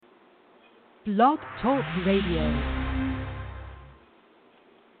Blog Talk Radio.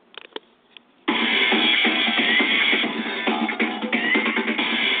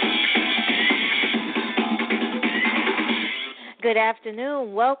 Good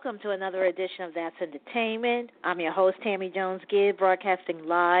afternoon. Welcome to another edition of That's Entertainment. I'm your host, Tammy Jones-Gibb, broadcasting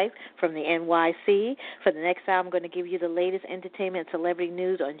live from the NYC. For the next hour, I'm going to give you the latest entertainment and celebrity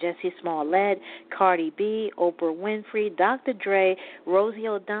news on Jussie Smollett, Cardi B, Oprah Winfrey, Dr. Dre, Rosie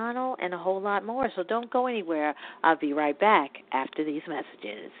O'Donnell, and a whole lot more. So don't go anywhere. I'll be right back after these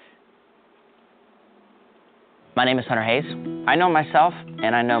messages. My name is Hunter Hayes. I know myself,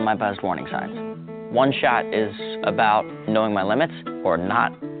 and I know my buzzed warning signs. One shot is about knowing my limits, or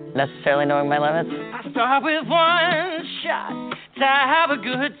not necessarily knowing my limits. I start with one shot to have a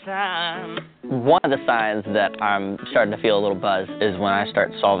good time. One of the signs that I'm starting to feel a little buzzed is when I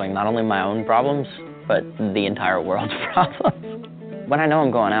start solving not only my own problems, but the entire world's problems. When I know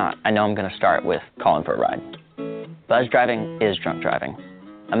I'm going out, I know I'm going to start with calling for a ride. Buzz driving is drunk driving.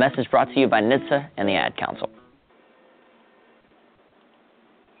 A message brought to you by NHTSA and the Ad Council.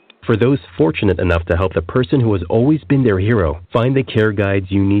 For those fortunate enough to help the person who has always been their hero, find the care guides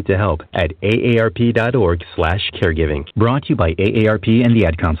you need to help at aarp.org/caregiving. Brought to you by AARP and the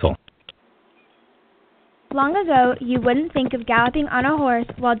Ad Council. Long ago, you wouldn't think of galloping on a horse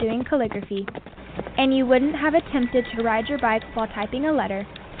while doing calligraphy, and you wouldn't have attempted to ride your bike while typing a letter.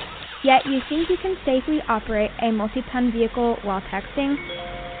 Yet you think you can safely operate a multi-ton vehicle while texting?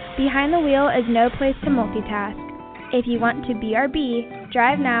 Behind the wheel is no place to multitask. If you want to BRB,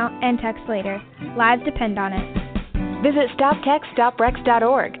 drive now and text later. Lives depend on it. Visit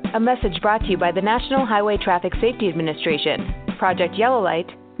StopTextStopWrecks.org, a message brought to you by the National Highway Traffic Safety Administration, Project Yellow Light,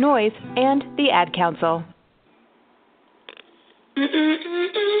 Noise, and the Ad Council.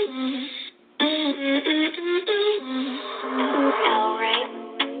 All right.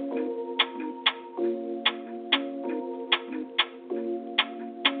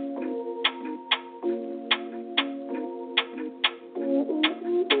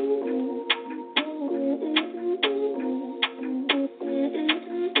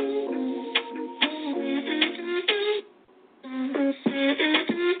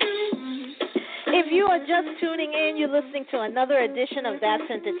 If you are just tuning in, you're listening to another edition of That's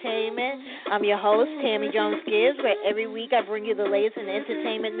Entertainment. I'm your host, Tammy Jones-Gibbs, where every week I bring you the latest in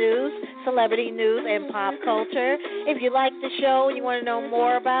entertainment news, celebrity news, and pop culture. If you like the show and you want to know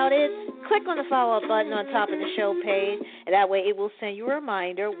more about it, click on the follow-up button on top of the show page, and that way it will send you a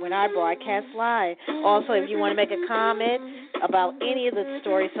reminder when I broadcast live. Also, if you want to make a comment about any of the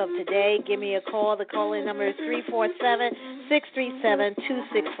stories of today, give me a call. The call-in number is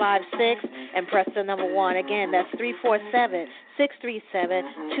 347-637-2656, and press the number 1. Again, that's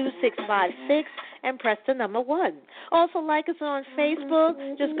 347-637-2656, and press the number 1. Also, like us on Facebook.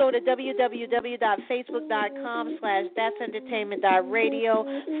 Just go to www.facebook.com/that'sentertainment.radio.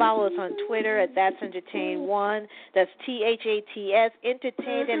 Follow us on Twitter at that'sentertain1. That's THATS,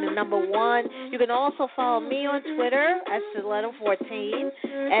 entertain, and the number 1. You can also follow me on Twitter at Stiletto14,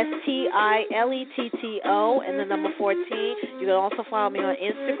 STILETTO, and the number 14. You can also follow me on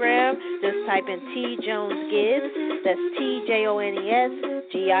Instagram. Just type in T Jones Gibbs. That's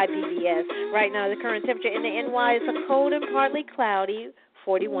TJONESGIBBS. Right now, the current temperature in the NY is cold and partly cloudy,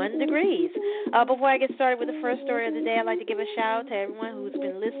 41 degrees. Before I get started with the first story of the day, I'd like to give a shout out to everyone who's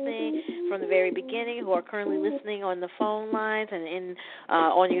been listening from the very beginning, who are currently listening on the phone lines and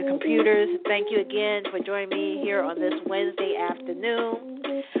on your computers. Thank you again for joining me here on this Wednesday afternoon.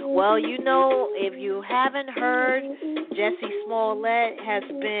 Well, you know, if you haven't heard, Jussie Smollett has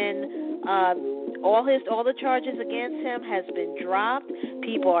been all the charges against him has been dropped.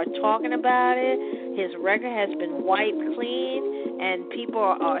 People are talking about it. His record has been wiped clean, and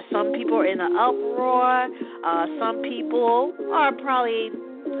some people are in an uproar. Some people are probably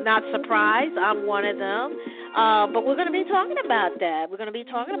not surprised. I'm one of them. But we're going to be talking about that. We're going to be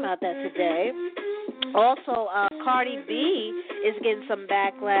talking about that today. Also, Cardi B is getting some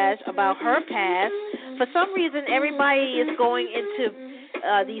backlash about her past. For some reason, everybody is going into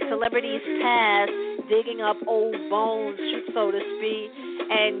these celebrities' past, digging up old bones, so to speak,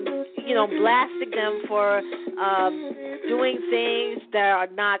 and, you know, blasting them for doing things that are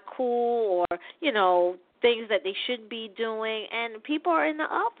not cool, or, you know, things that they should be doing, and people are in the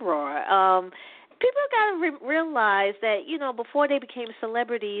uproar. People got to realize that, you know, before they became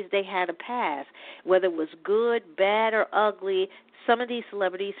celebrities, they had a past. Whether it was good, bad, or ugly, some of these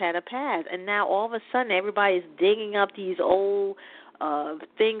celebrities had a past. And now all of a sudden everybody's digging up these old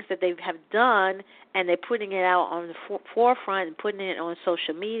things that they have done, and they're putting it out on the forefront and putting it on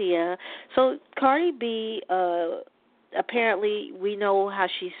social media. So Cardi B apparently, we know how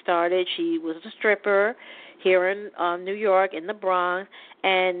she started. She was a stripper here in New York, in the Bronx,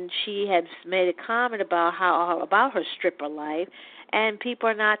 and she had made a comment about her stripper life, and people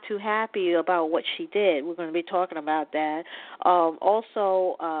are not too happy about what she did. We're going to be talking about that.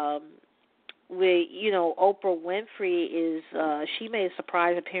 Oprah Winfrey she made a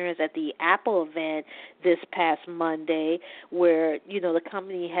surprise appearance at the Apple event this past Monday, where the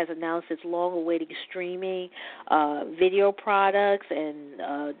company has announced its long-awaited streaming video products, and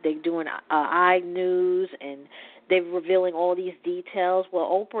they're doing iNews, and they're revealing all these details. Well,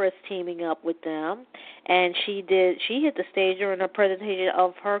 Oprah is teaming up with them, and she hit the stage during a presentation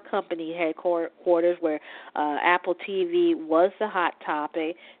of her company headquarters, where Apple TV was the hot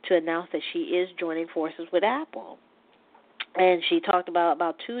topic, to announce that she is joining forces with Apple. And she talked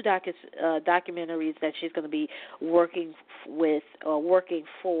about two documentaries that she's going to be working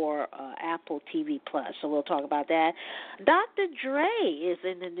for Apple TV Plus. So we'll talk about that. Dr. Dre is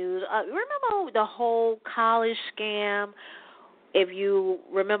in the news. Remember the whole college scam? If you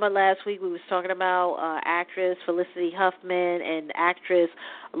remember last week, we was talking about actress Felicity Huffman and actress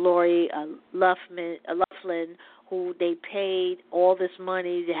Lori Loughlin, who they paid all this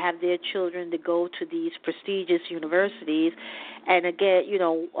money to have their children to go to these prestigious universities. And again,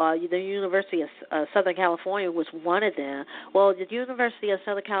 the University of Southern California was one of them. Well, the University of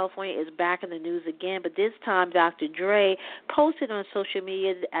Southern California is back in the news again, but this time Dr. Dre posted on social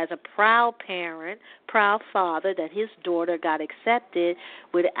media as a proud parent, proud father, that his daughter got accepted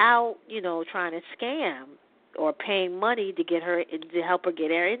without, trying to scam or paying money to help her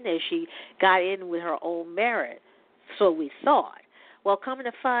get her in there. She got in with her own merit. So we thought. Well, coming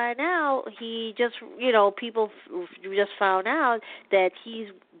to find out, he just, people just found out that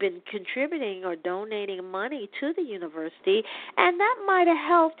he's been contributing or donating money to the university, and that might have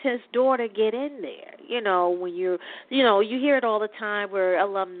helped his daughter get in there. When you hear it all the time where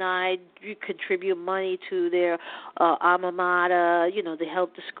alumni contribute money to their alma mater, to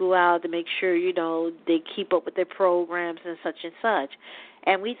help the school out, to make sure, they keep up with their programs and such and such.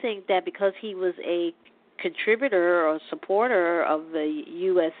 And we think that because he was a contributor or supporter of the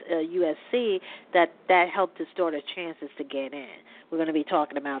USC, that helped his daughter's chances to get in. We're going to be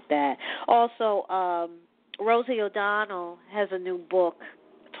talking about that. Also, Rosie O'Donnell has a new book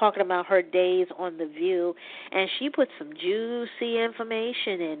talking about her days on The View, and she put some juicy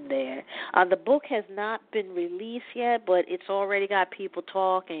information in there. The book has not been released yet, but it's already got people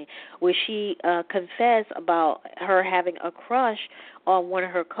talking, where she confessed about her having a crush on one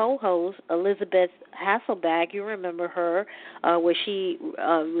of her co-hosts, Elizabeth Hasselbeck. You remember her, where she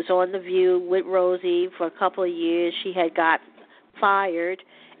was on The View with Rosie for a couple of years. She had got fired,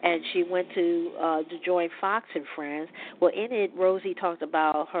 and she went to join Fox and Friends. Well, in it, Rosie talked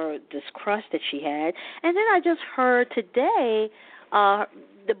about this crush that she had. And then I just heard today,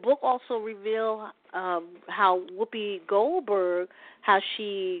 the book also revealed how Whoopi Goldberg,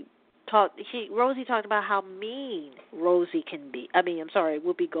 Rosie talked about how mean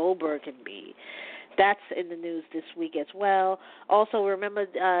Whoopi Goldberg can be. That's in the news this week as well. Also, remember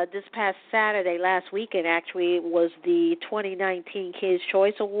this past Saturday, last weekend actually, was the 2019 Kids'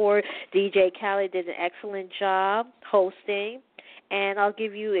 Choice Award. DJ Khaled did an excellent job hosting. And I'll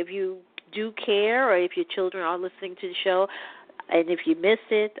give you, if you do care or if your children are listening to the show, and if you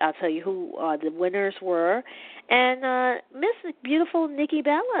missed it, I'll tell you who the winners were. And Miss Beautiful Nikki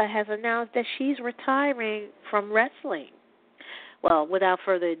Bella has announced that she's retiring from wrestling. Well, without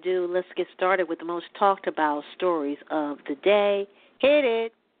further ado, let's get started with the most talked about stories of the day. Hit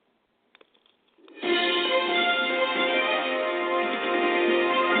it.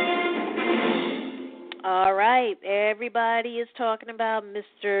 All right, everybody is talking about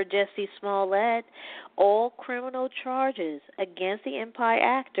Mr. Jussie Smollett. All criminal charges against the Empire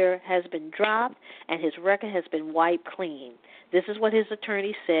actor has been dropped, and his record has been wiped clean. This is what his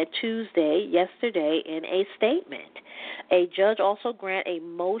attorney said yesterday, in a statement. A judge also granted a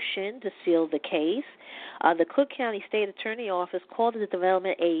motion to seal the case. The Cook County State Attorney Office called the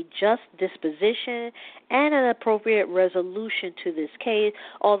development a just disposition and an appropriate resolution to this case,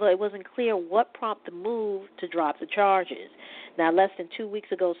 although it wasn't clear what prompted the move to drop the charges. Now, less than 2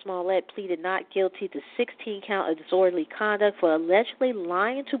 weeks ago, Smollett pleaded not guilty to 16 counts of disorderly conduct for allegedly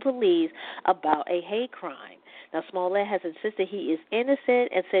lying to police about a hate crime. Now, Smollett has insisted he is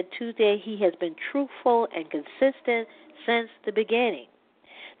innocent and said Tuesday he has been truthful and consistent since the beginning.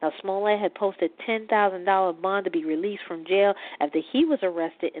 Now, Smollett had posted a $10,000 bond to be released from jail after he was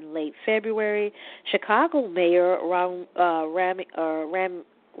arrested in late February. Chicago Mayor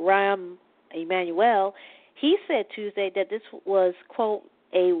Rahm Emanuel, he said Tuesday that this was, quote,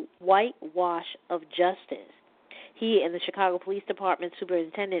 a whitewash of justice. He and the Chicago Police Department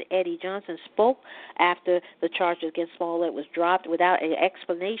Superintendent Eddie Johnson spoke after the charges against Smollett was dropped without an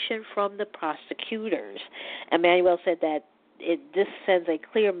explanation from the prosecutors. Emanuel said that this sends a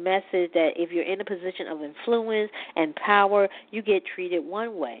clear message that if you're in a position of influence and power, you get treated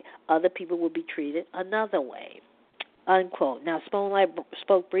one way. Other people will be treated another way. Unquote. Now, Smollett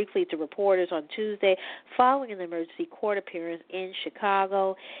spoke briefly to reporters on Tuesday following an emergency court appearance in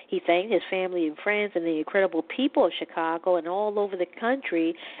Chicago. He thanked his family and friends and the incredible people of Chicago and all over the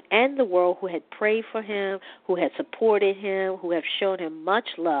country and the world who had prayed for him, who had supported him, who have shown him much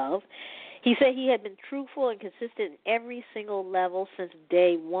love. He said he had been truthful and consistent in every single level since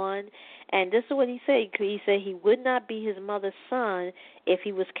day one. And this is what he said. He said he would not be his mother's son if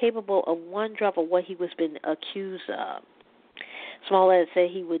he was capable of one drop of what he was being accused of. Smollett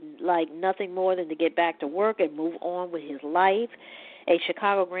said he would like nothing more than to get back to work and move on with his life. A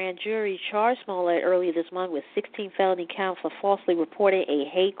Chicago grand jury charged Smollett earlier this month with 16 felony counts for falsely reporting a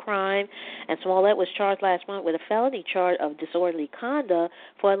hate crime, and Smollett was charged last month with a felony charge of disorderly conduct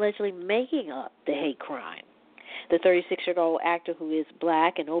for allegedly making up the hate crime. The 36-year-old actor, who is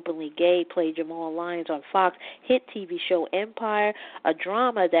black and openly gay, played Jamal Lyons on Fox hit TV show Empire, a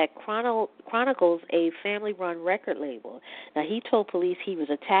drama that chronicles a family-run record label. Now, he told police he was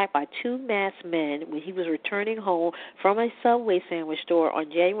attacked by two masked men when he was returning home from a Subway sandwich store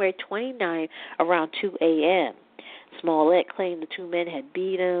on January 29th around 2 a.m. Smollett claimed the two men had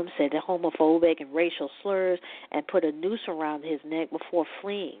beat him, said homophobic and racial slurs, and put a noose around his neck before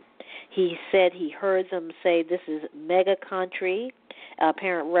fleeing. He said he heard them say, "This is mega country,"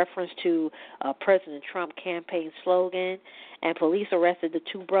 apparent reference to President Trump campaign slogan, and police arrested the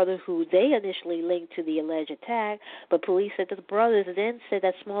two brothers who they initially linked to the alleged attack, but police said that the brothers then said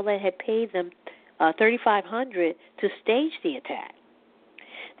that Smollett had paid them $3,500 to stage the attack.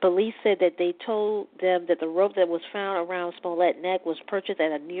 Police said that they told them that the rope that was found around Smollett's neck was purchased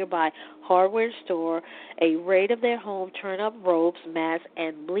at a nearby hardware store. A raid of their home turned up ropes, mats,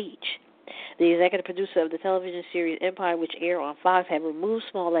 and bleach. The executive producer of the television series Empire, which aired on Fox, had removed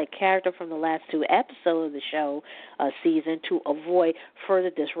Smollett's character from the last two episodes of the show season to avoid further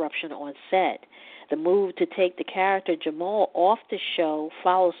disruption on set. The move to take the character Jamal off the show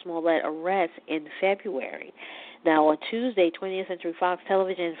followed Smollett's arrest in February. Now, on Tuesday, 20th Century Fox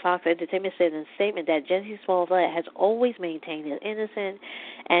Television and Fox Entertainment said in a statement that Jussie Smollett has always maintained his innocence,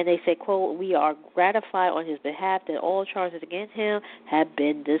 and they said, quote, "We are gratified on his behalf that all charges against him have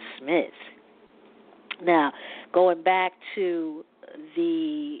been dismissed." Now, going back to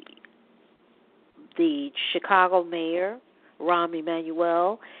the Chicago mayor, Rahm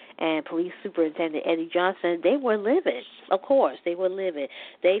Emanuel, and police superintendent Eddie Johnson, they were livid. Of course, they were livid.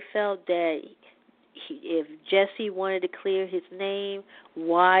 They felt that if Jussie wanted to clear his name,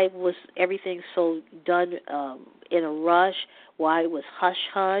 why was everything so done in a rush? Why it was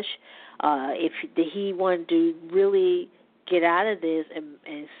hush-hush? If he wanted to really get out of this and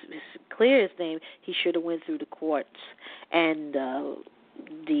clear his name, he should have went through the courts. And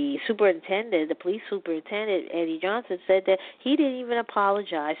the superintendent, the police superintendent, Eddie Johnson, said that he didn't even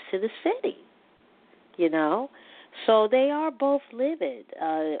apologize to the city, you know. So they are both livid.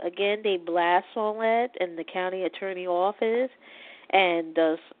 Again, they blast Smollett in the county attorney office, and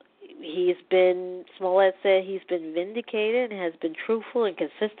Smollett said he's been vindicated and has been truthful and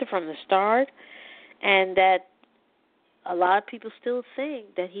consistent from the start, and that a lot of people still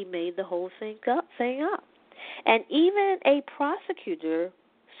think that he made the whole thing up. And even a prosecutor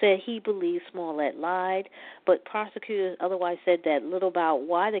said he believes Smollett lied, but prosecutors otherwise said that little about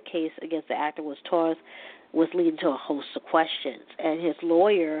why the case against the actor was tossed was leading to a host of questions. And his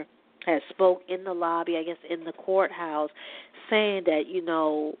lawyer has spoke in the lobby, I guess in the courthouse, saying that, you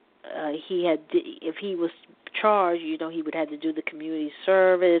know, if he was charged, you know, he would have to do the community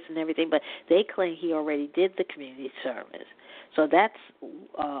service and everything, but they claim he already did the community service. So that's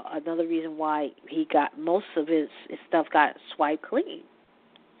another reason why he got most of his stuff got swiped clean.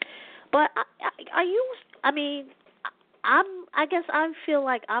 But I guess I feel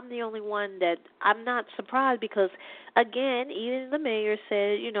like I'm the only one that I'm not surprised because, again, even the mayor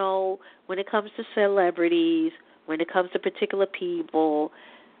said, you know, when it comes to celebrities, when it comes to particular people,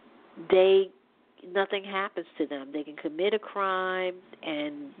 nothing happens to them. They can commit a crime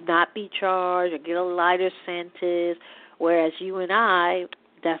and not be charged or get a lighter sentence, whereas you and I,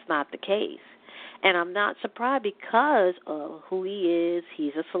 that's not the case. And I'm not surprised because of who he is.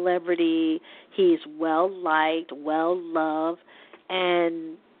 He's a celebrity. He's well-liked, well-loved.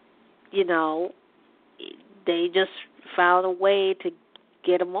 And, you know, they just found a way to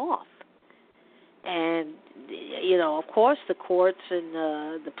get him off. And, you know, of course the courts and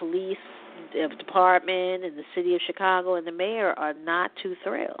the police department and the city of Chicago and the mayor are not too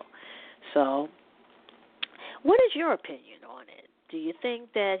thrilled. So, what is your opinion on it? Do you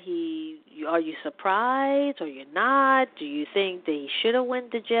think that are you surprised or you're not? Do you think that he should have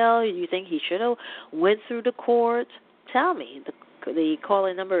went to jail? Do you think he should have went through the courts? Tell me. The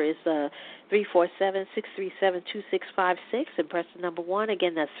calling number is 347-637-2656 and press the number 1.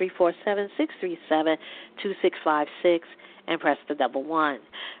 Again, that's 347-637-2656 and press the double 1.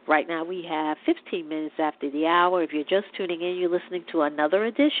 Right now we have 15 minutes after the hour. If you're just tuning in, you're listening to another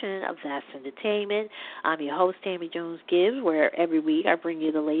edition of That's Entertainment. I'm your host, Tammy Jones Gibbs, where every week I bring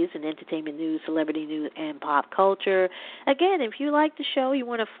you the latest in entertainment news, celebrity news, and pop culture. Again, if you like the show, you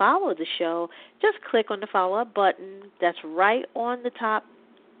want to follow the show, just click on the follow-up button that's right on the top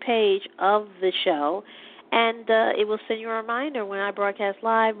page of the show, and it will send you a reminder when I broadcast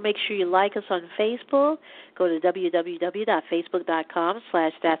live. Make sure you like us on Facebook. Go to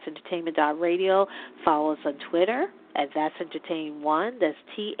www.facebook.com/that'sentertainment.radio. Follow us on Twitter at that'sentertain1. That's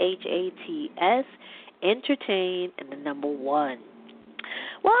THATS, entertain, and the number 1.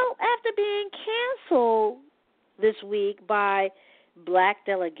 Well, after being canceled this week by Black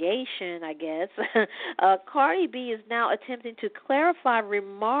delegation, I guess, Cardi B is now attempting to clarify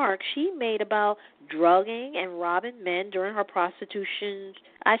remarks she made about drugging and robbing men during her prostitution.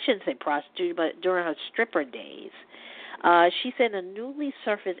 I shouldn't say prostitution, but during her stripper days. She said in a newly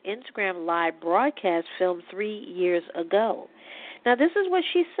surfaced Instagram live broadcast filmed 3 years ago. Now, this is what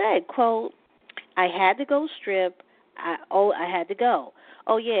she said, quote, "I had to go strip. I had to go.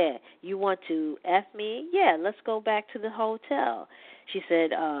 Oh, yeah, you want to F me? Yeah, let's go back to the hotel." She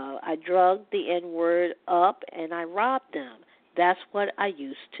said, "I drugged the N-word up and I robbed them. That's what I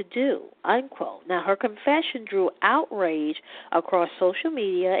used to do," unquote. Now, her confession drew outrage across social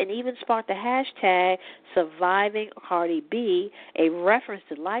media and even sparked the hashtag Surviving Cardi B, a reference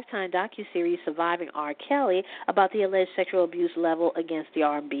to the Lifetime docuseries Surviving R. Kelly about the alleged sexual abuse level against the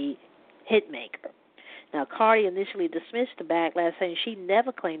R&B hitmaker. Now, Cardi initially dismissed the backlash, saying she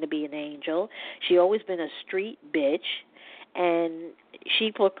never claimed to be an angel. She always been a street bitch, and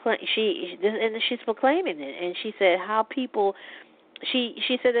she's proclaiming it. And she said how people,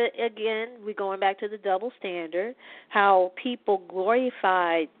 she said that, again, we're going back to the double standard, how people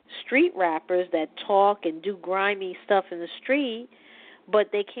glorified street rappers that talk and do grimy stuff in the street,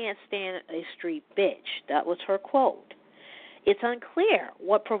 but they can't stand a street bitch. That was her quote. It's unclear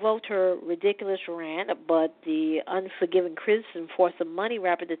what provoked her ridiculous rant, but the unforgiving criticism forced the money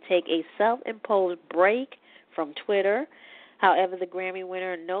rapper to take a self-imposed break from Twitter. However, the Grammy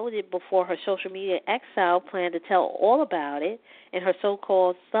winner noted before her social media exile planned to tell all about it in her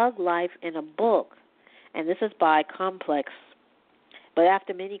so-called Thug Life in a book. And this is by Complex. But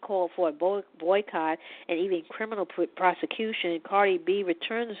after many called for a boycott and even criminal prosecution, Cardi B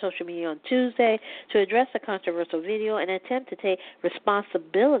returned to social media on Tuesday to address the controversial video and attempt to take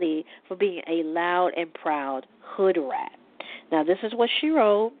responsibility for being a loud and proud hood rat. Now, this is what she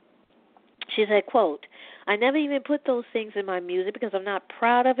wrote. She said, quote, "I never even put those things in my music because I'm not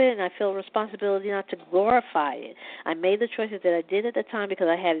proud of it and I feel responsibility not to glorify it. I made the choices that I did at the time because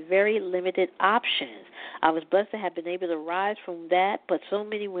I had very limited options. I was blessed to have been able to rise from that, but so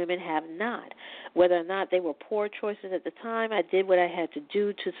many women have not. Whether or not they were poor choices at the time, I did what I had to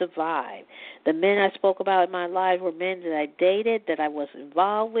do to survive. The men I spoke about in my life were men that I dated, that I was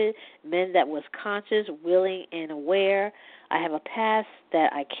involved with, men that was conscious, willing, and aware. I have a past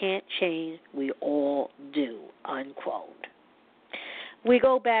that I can't change. We all do," unquote. We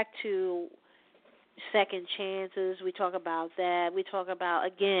go back to second chances. We talk about that. We talk about,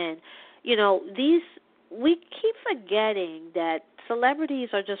 again, we keep forgetting that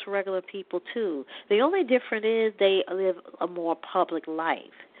celebrities are just regular people, too. The only difference is they live a more public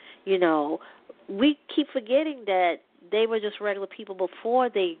life. We keep forgetting that they were just regular people before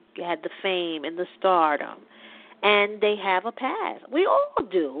they had the fame and the stardom. And they have a past. We all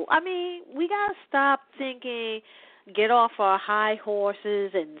do. I mean, we got to stop thinking, get off our high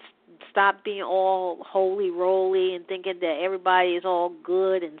horses and stop being all holy-roly and thinking that everybody is all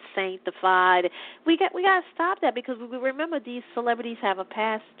good and sanctified. We got to stop that because we remember these celebrities have a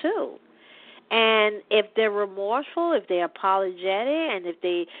past too. And if they're remorseful, if they're apologetic, and if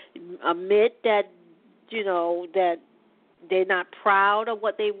they admit that, that they're not proud of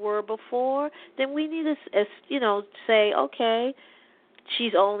what they were before, then we need to, say, okay,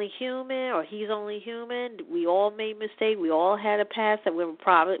 she's only human or he's only human. We all made mistakes. We all had a past that we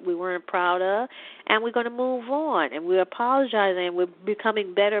weren't proud of, and we're going to move on, and we're apologizing, and we're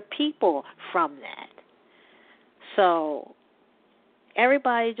becoming better people from that. So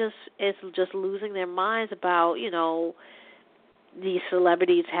everybody is just losing their minds about, these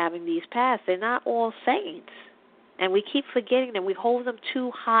celebrities having these pasts. They're not all saints. And we keep forgetting them. We hold them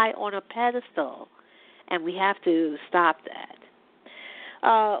too high on a pedestal. And we have to stop that.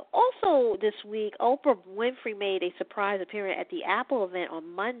 Also this week, Oprah Winfrey made a surprise appearance at the Apple event on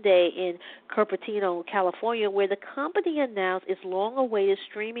Monday in Cupertino, California, where the company announced its long-awaited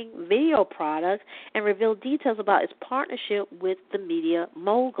streaming video product and revealed details about its partnership with the media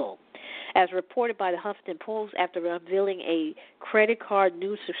mogul. As reported by the Huffington Post, after unveiling a credit card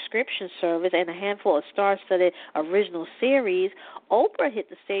news subscription service and a handful of star-studded original series, Oprah hit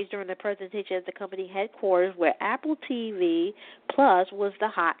the stage during the presentation at the company headquarters where Apple TV Plus was the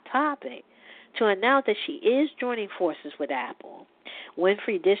hot topic, to announce that she is joining forces with Apple.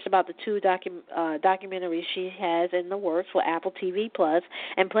 Winfrey dished about the two documentaries she has in the works for Apple TV Plus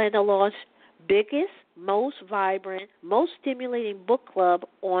and planned to launch biggest, most vibrant, most stimulating book club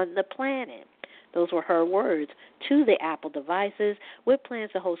on the planet. Those were her words to the Apple devices, with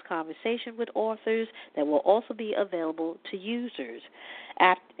plans to host conversation with authors that will also be available to users.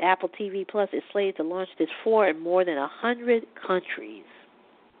 Apple TV Plus is slated to launch this for in more than 100 countries.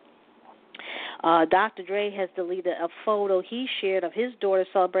 Dr. Dre has deleted a photo he shared of his daughter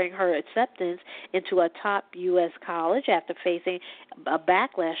celebrating her acceptance into a top U.S. college after facing a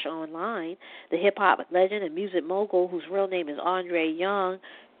backlash online. The hip-hop legend and music mogul, whose real name is Andre Young,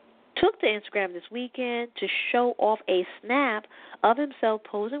 took to Instagram this weekend to show off a snap of himself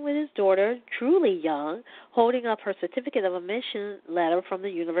posing with his daughter, truly young, holding up her certificate of admission letter from the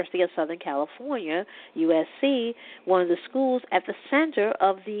University of Southern California, USC, one of the schools at the center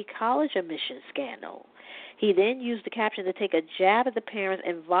of the college admission scandal. He then used the caption to take a jab at the parents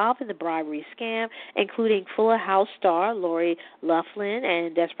involved in the bribery scam, including Fuller House star Lori Loughlin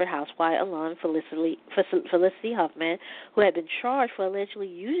and Desperate Housewives alum Felicity Huffman, who had been charged for allegedly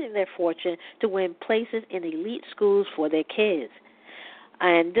using their fortune to win places in elite schools for their kids.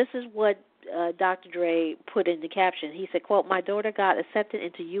 And this is what Dr. Dre put in the caption. He said, quote, "My daughter got accepted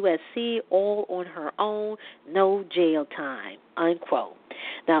into USC all on her own, no jail time," unquote.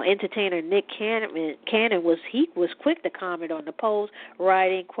 Now, entertainer Nick Cannon was quick to comment on the post,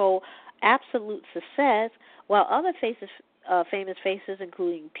 writing, quote, "Absolute success," while other famous faces,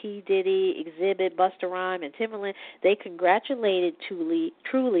 including P. Diddy, Exhibit, Busta Rhymes, and Timbaland, they congratulated Truly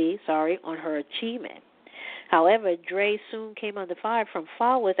on her achievement. However, Dre soon came under fire from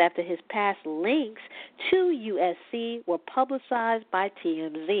followers after his past links to USC were publicized by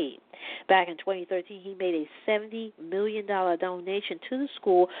TMZ. Back in 2013, he made a $70 million donation to the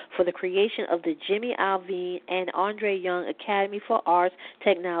school for the creation of the Jimmy Iovine and Andre Young Academy for Arts,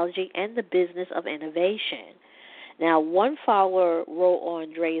 Technology, and the Business of Innovation. Now, one follower wrote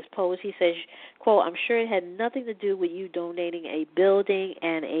on Dre's post, he says, quote, "I'm sure it had nothing to do with you donating a building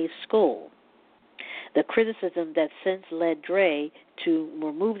and a school." The criticism that since led Dre to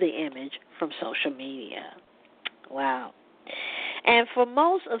remove the image from social media. Wow. And for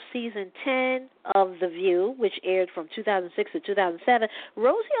most of Season 10 of The View, which aired from 2006 to 2007,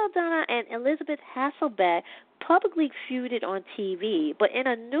 Rosie O'Donnell and Elizabeth Hasselbeck publicly feuded on TV. But in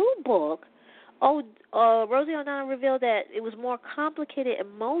a new book, Rosie O'Donnell revealed that it was more complicated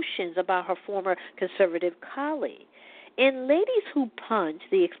emotions about her former conservative colleague. In Ladies Who Punch,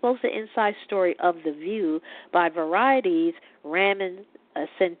 the explosive inside story of The View by Variety's Raman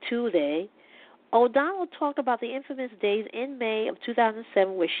Sentude, O'Donnell talked about the infamous days in May of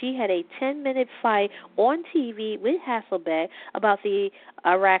 2007 where she had a 10-minute fight on TV with Hasselbeck about the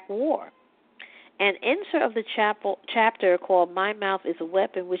Iraq War. An insert of the chapter called My Mouth is a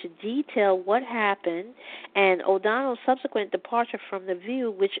Weapon, which detailed what happened, and O'Donnell's subsequent departure from The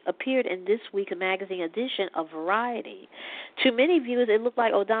View, which appeared in this week's magazine edition of Variety. To many viewers, it looked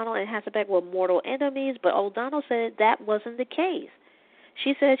like O'Donnell and Hasselbeck were mortal enemies, but O'Donnell said that wasn't the case.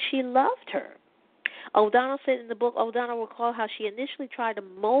 She said she loved her. O'Donnell said in the book, O'Donnell recalled how she initially tried to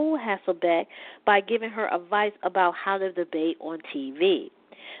mold Hasselbeck by giving her advice about how to debate on TV.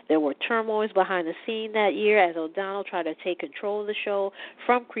 There were turmoils behind the scene that year as O'Donnell tried to take control of the show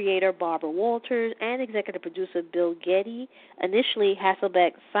from creator Barbara Walters and executive producer Bill Getty. Initially,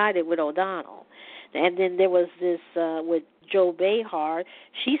 Hasselbeck sided with O'Donnell. And then there was this with Joe Behar.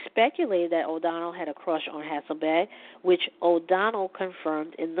 She speculated that O'Donnell had a crush on Hasselbeck, which O'Donnell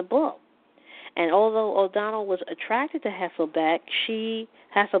confirmed in the book. And although O'Donnell was attracted to Hasselbeck, she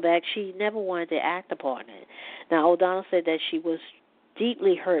never wanted to act upon it. Now, O'Donnell said that she was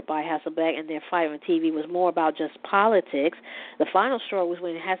deeply hurt by Hasselbeck, and their fight on TV was more about just politics. The final straw was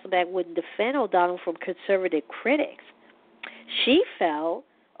when Hasselbeck wouldn't defend O'Donnell from conservative critics.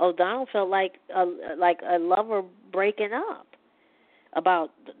 O'Donnell felt like a lover breaking up.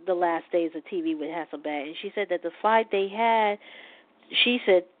 about the last days of TV with Hasselbeck, and she said that the fight they had, she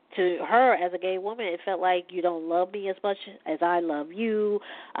said to her as a gay woman, it felt like you don't love me as much as I love you.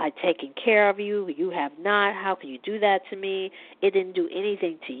 I've taken care of you. You have not. How can you do that to me? It didn't do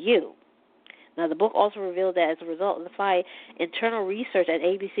anything to you. Now, the book also revealed that as a result of the fight, internal research at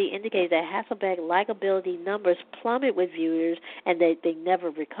ABC indicated that Hasselbeck likability numbers plummeted with viewers and that they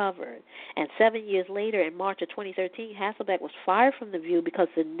never recovered. And 7 years later, in March of 2013, Hasselbeck was fired from The View because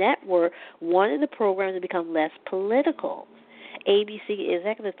the network wanted the program to become less political. ABC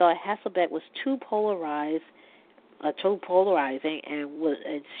executive thought Hasselbeck was too polarizing, and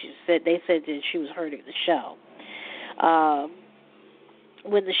they said that she was hurting the show.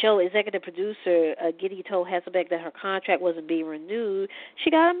 When the show executive producer, Giddy, told Hasselbeck that her contract wasn't being renewed,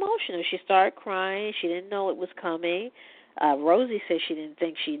 she got emotional. She started crying. She didn't know it was coming. Rosie said she didn't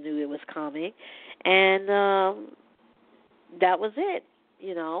think she knew it was coming. And that was it,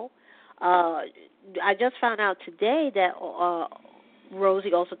 you know. I just found out today that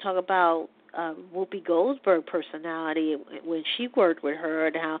Rosie also talked about Whoopi Goldberg's personality when she worked with her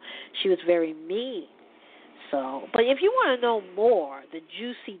and how she was very mean. So, but if you want to know more, the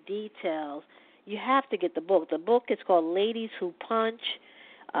juicy details, you have to get the book. The book is called Ladies Who Punch,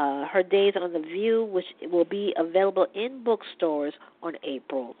 Her Days on The View, which will be available in bookstores on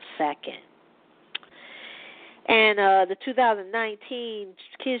April 2nd. And the 2019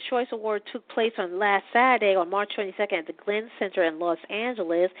 Kids' Choice Award took place on last Saturday, on March 22nd, at the Glenn Center in Los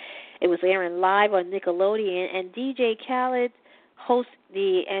Angeles. It was airing live on Nickelodeon, and DJ Khaled hosted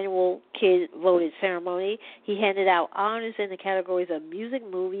the annual Kid Voted ceremony. He handed out honors in the categories of music,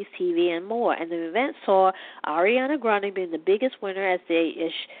 movies, TV, and more. And the event saw Ariana Grande being the biggest winner as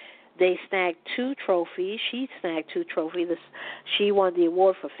they snagged 2 trophies. She snagged 2 trophies. She won the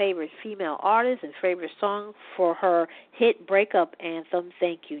award for favorite female artist and favorite song for her hit breakup anthem,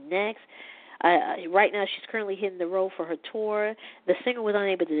 Thank You Next. Right now, she's currently hitting the road for her tour. The singer was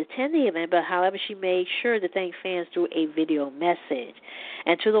unable to attend the event, but however, she made sure to thank fans through a video message.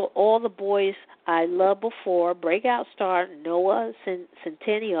 And to all the boys I loved before, breakout star Noah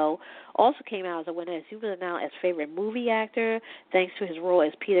Centineo also came out as a winner, as he was announced as favorite movie actor, thanks to his role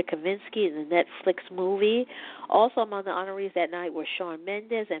as Peter Kavinsky in the Netflix movie. Also among the honorees that night were Shawn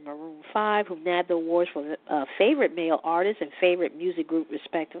Mendes and Maroon 5, who nabbed the awards for favorite male artist and favorite music group,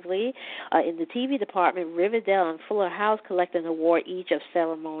 respectively. In the TV department, Riverdale and Fuller House collected an award each of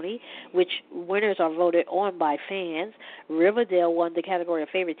ceremony, which winners are voted on by fans. Riverdale won the category of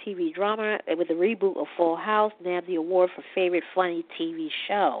favorite TV drama with the reboot of Full House, nabbed the award for favorite funny TV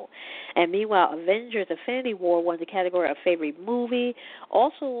show. And meanwhile, Avengers Infinity War won the category of favorite movie.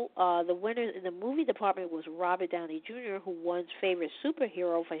 Also, the winners in the movie department was Robert Downey Jr., who won favorite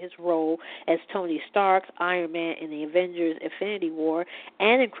superhero for his role as Tony Stark's Iron Man in the Avengers Infinity War,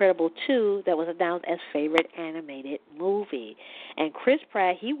 and Incredible 2, that was announced as favorite animated movie. And Chris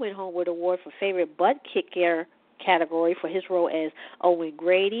Pratt, he went home with an award for favorite butt kicker category for his role as Owen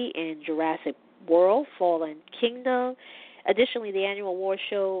Grady in Jurassic World: Fallen Kingdom. Additionally, the annual award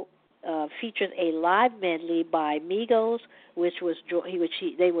show features a live medley by Migos,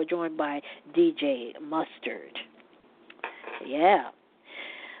 they were joined by DJ Mustard. Yeah.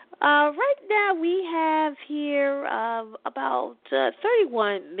 Right now we have here about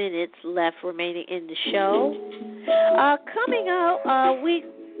 31 minutes left remaining in the show. Coming up, we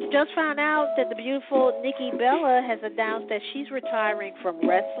just found out that the beautiful Nikki Bella has announced that she's retiring from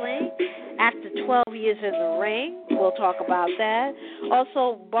wrestling after 12 years in the ring. We'll talk about that.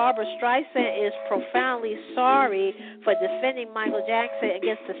 Also, Barbra Streisand is profoundly sorry for defending Michael Jackson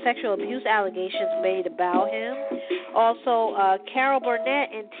against the sexual abuse allegations made about him. Also, Carol Burnett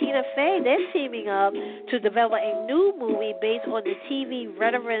and Tina Fey, they're teaming up to develop a new movie based on the TV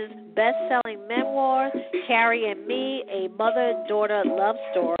veteran's best-selling memoir, Carrie and Me, a mother-daughter love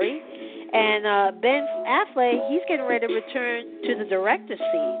story. And Ben Affleck, he's getting ready to return to the director's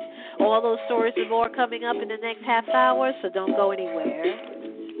seat. All those stories and more coming up in the next half hour, so don't go anywhere.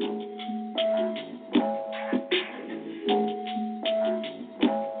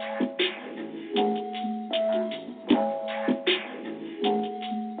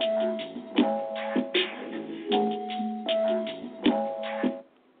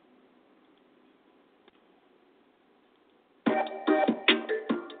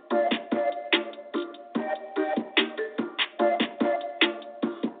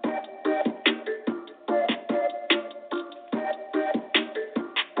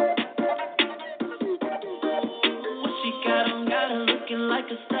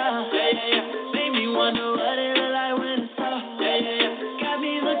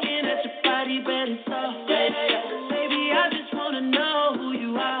 Baby, I just wanna know.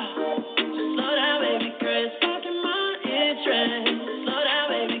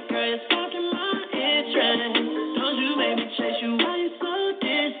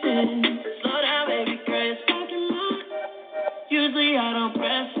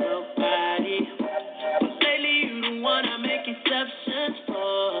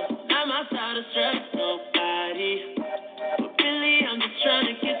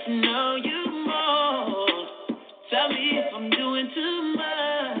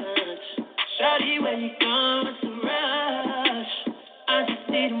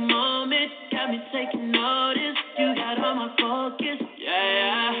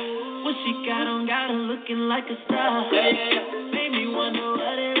 she got on, got her looking like a star. Yeah, yeah, yeah. Made me wonder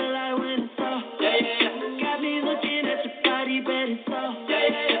what it look like when it's off. Yeah, yeah, yeah. Got me looking at your body, bet it's soft. Yeah,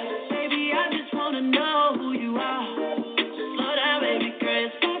 yeah, yeah. Baby, I just wanna know who you are. Slow down, baby girl,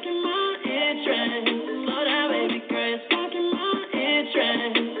 it's sparking my interest. Slow down, baby girl, it's sparking my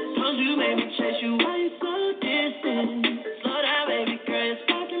interest. Don't you make me chase you, why you so distant? Slow down, baby girl, it's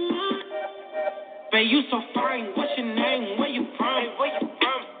sparking my. Babe, you so fine. What's your name? Where you from? Hey, where you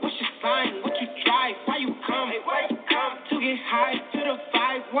from? What's your sign? What you drive? Why you come? Hey, why you come? To get high, to the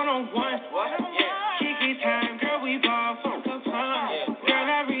vibe, one-on-one. What? Yeah. Kiki time, girl, we ball, fuck up fun. Yeah. Girl,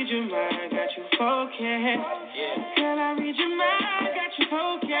 I read your mind, got you focused. Yeah. Girl, I read your mind, got you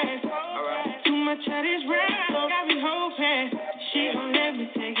focused. Alright. Too much of this round, got me hoping. She gon' let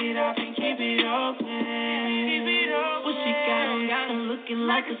me take it off and keep it open. Keep it open. What she got her looking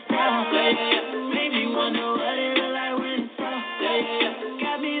like a star. Yeah. Made me wonder what it look like when it's off. Yeah.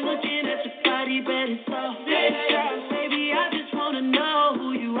 Got me looking at your body, bet it's soft. Yeah. Baby, I just wanna know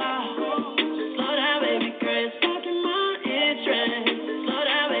who you are. Slow down, baby girl, it's sparking my interest. Slow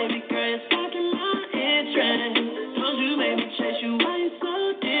down, baby girl, it's sparking my interest. Don't you make me chase you, why you so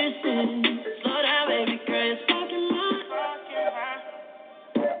distant? Slow down, baby girl, it's sparking my.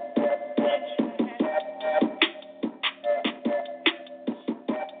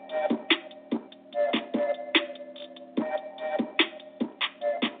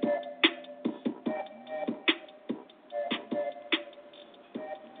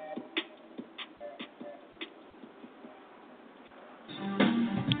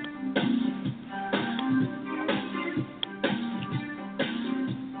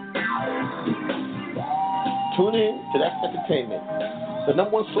 Tune in to That's Entertainment, the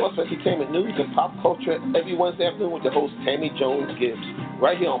number one source for entertainment news and pop culture every Wednesday afternoon with your host, Tammy Jones Gibbs,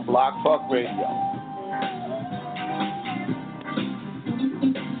 right here on Blog Talk Radio.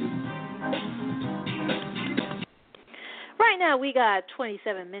 Right now, we got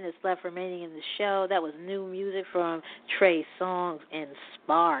 27 minutes left remaining in the show. That was new music from Trey Songz and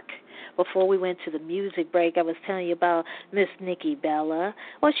Spark. Before we went to the music break, I was telling you about Miss Nikki Bella.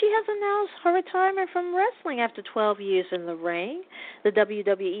 Well, she has announced her retirement from wrestling after 12 years in the ring. The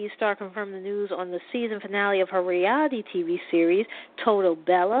WWE star confirmed the news on the season finale of her reality TV series, Total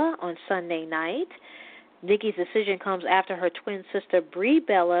Bella, on Sunday night. Nikki's decision comes after her twin sister, Brie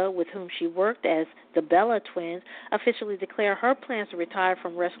Bella, with whom she worked as the Bella Twins, officially declared her plans to retire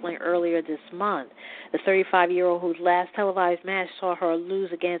from wrestling earlier this month. The 35-year-old, whose last televised match saw her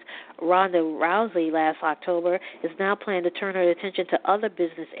lose against Ronda Rousey last October, is now planning to turn her attention to other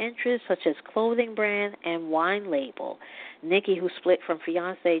business interests such as clothing brand and wine label. Nikki, who split from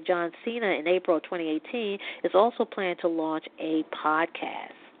fiancé John Cena in April 2018, is also planning to launch a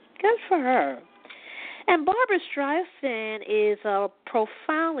podcast. Good for her. And Barbra Streisand is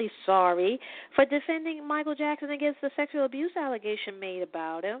profoundly sorry for defending Michael Jackson against the sexual abuse allegation made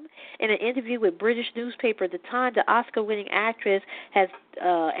about him. In an interview with British newspaper at the time, the Oscar-winning actress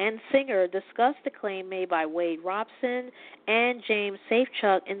and singer discussed the claim made by Wade Robson and James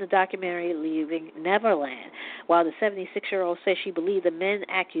Safechuck in the documentary Leaving Neverland. While the 76-year-old says she believed the men's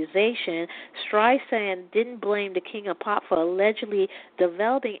accusation, Streisand didn't blame the king of pop for allegedly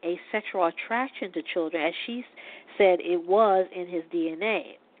developing a sexual attraction to children, as she said it was in his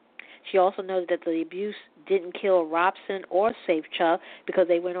DNA. She also noted that the abuse didn't kill Robson or Safechuck because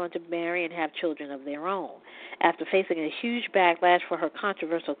they went on to marry and have children of their own. After facing a huge backlash for her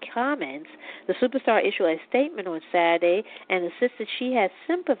controversial comments, the superstar issued a statement on Saturday and insisted she had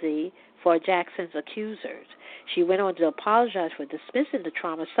sympathy for Jackson's accusers. She went on to apologize for dismissing the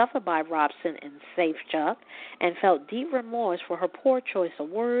trauma suffered by Robson and Safechuck and felt deep remorse for her poor choice of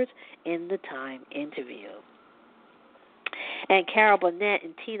words in the Time interview. And Carol Burnett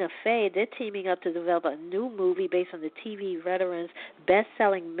and Tina Fey, they're teaming up to develop a new movie based on the TV veteran's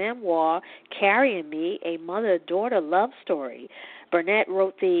best-selling memoir, Carrying Me, a mother-daughter love story. Burnett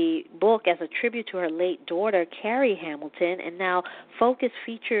wrote the book as a tribute to her late daughter, Carrie Hamilton, and now Focus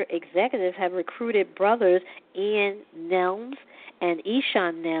feature executives have recruited brothers Ian Nelms and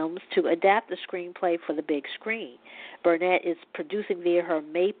Ishan Nelms to adapt the screenplay for the big screen. Burnett is producing via her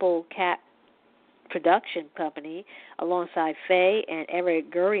Maple Cat production company alongside Faye and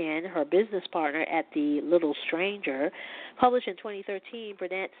Eric Gurian, her business partner at The Little Stranger. Published in 2013,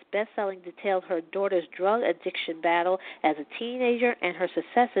 Burnett's best-selling details her daughter's drug addiction battle as a teenager and her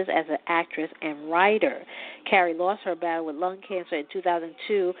successes as an actress and writer. Carrie lost her battle with lung cancer in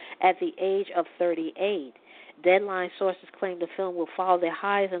 2002 at the age of 38. Deadline sources claim the film will follow the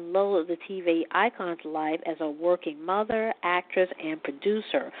highs and lows of the TV icon's life as a working mother, actress, and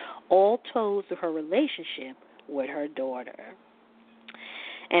producer, all told through her relationship with her daughter.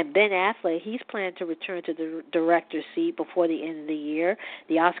 And Ben Affleck, he's planned to return to the director's seat before the end of the year.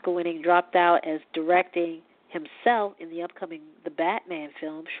 The Oscar-winning dropped out as directing himself in the upcoming The Batman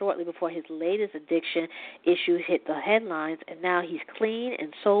film shortly before his latest addiction issue hit the headlines, and now he's clean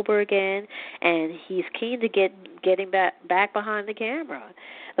and sober again, and he's keen to getting back behind the camera.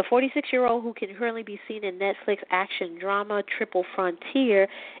 The 46-year-old, who can currently be seen in Netflix action drama Triple Frontier,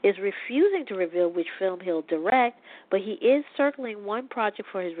 is refusing to reveal which film he'll direct, but he is circling one project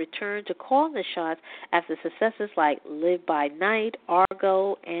for his return to calling the shots after successes like Live by Night,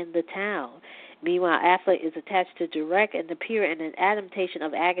 Argo, and The Town. Meanwhile, Affleck is attached to direct and appear in an adaptation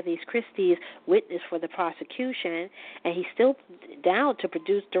of Agatha Christie's Witness for the prosecution, and he's still down to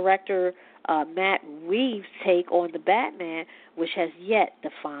produce director Matt Reeves' take on the Batman, which has yet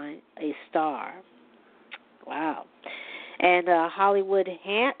to find a star. Wow. And Hollywood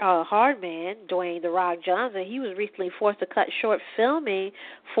hardman, Dwayne "The Rock" Johnson, he was recently forced to cut short filming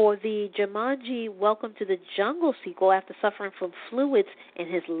for the Jumanji Welcome to the Jungle sequel after suffering from fluids in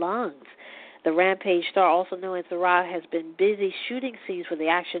his lungs. The Rampage star, also known as The Rock, has been busy shooting scenes for the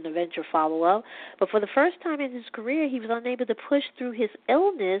action-adventure follow-up, but for the first time in his career, he was unable to push through his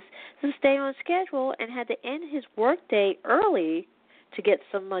illness to stay on schedule and had to end his workday early to get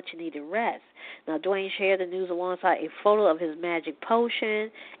some much-needed rest. Now, Dwayne shared the news alongside a photo of his magic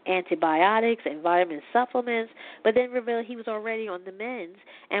potion, antibiotics, and vitamin supplements, but then revealed he was already on the mend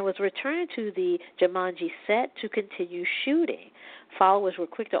and was returning to the Jumanji set to continue shooting. Followers were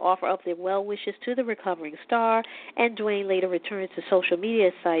quick to offer up their well wishes to the recovering star, and Dwayne later returned to social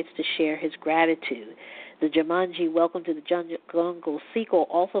media sites to share his gratitude. The Jumanji Welcome to the Jungle sequel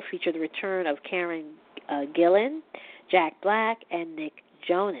also featured the return of Karen Gillan, Jack Black, and Nick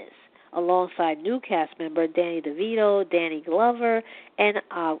Jonas, alongside new cast member Danny DeVito, Danny Glover, and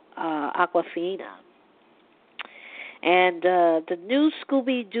Awkwafina. And the new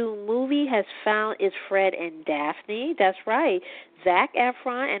Scooby-Doo movie has found its Fred and Daphne. That's right. Zac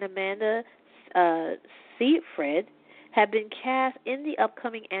Efron and Amanda Seyfried have been cast in the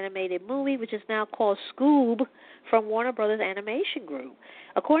upcoming animated movie, which is now called Scoob, from Warner Brothers Animation Group.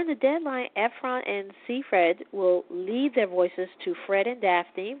 According to Deadline, Efron and Seyfried will lead their voices to Fred and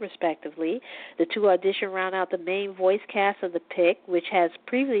Daphne, respectively. The two auditions round out the main voice cast of the pick, which has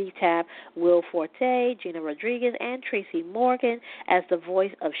previously tapped Will Forte, Gina Rodriguez, and Tracy Morgan as the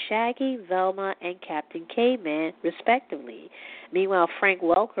voice of Shaggy, Velma, and Captain Caveman, respectively. Meanwhile, Frank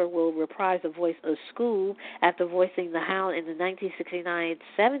Welker will reprise the voice of Scoob after voicing the Hound in the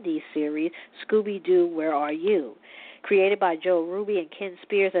 1969-70s series Scooby-Doo, Where Are You? Created by Joe Ruby and Ken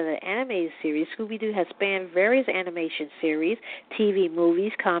Spears as an animated series, Scooby-Doo has spanned various animation series, TV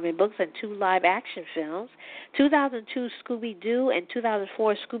movies, comic books, and 2 live-action films. 2002 Scooby-Doo and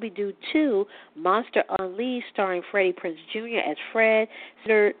 2004 Scooby-Doo 2, Monster Unleashed, starring Freddie Prinze Jr. as Fred,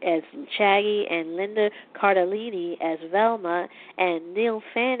 Sitter as Shaggy, and Linda Cardellini as Velma, and Neil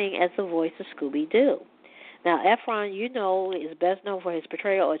Fanning as the voice of Scooby-Doo. Now, Efron, is best known for his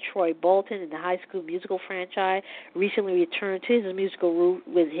portrayal of Troy Bolton in the High School Musical franchise. Recently returned to his musical route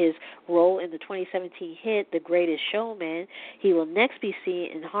with his role in the 2017 hit The Greatest Showman. He will next be seen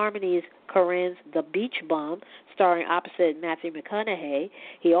in Harmony Korine's The Beach Bum, starring opposite Matthew McConaughey.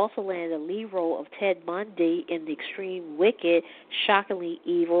 He also landed a lead role of Ted Bundy in the extreme wicked, shockingly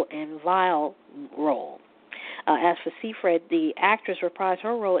evil, and vile role. As for Seyfried, the actress reprised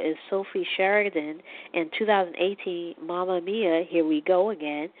her role as Sophie Sheridan in 2018 Mamma Mia, Here We Go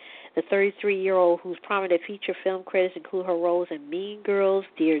Again. The 33-year-old, whose prominent feature film credits include her roles in Mean Girls,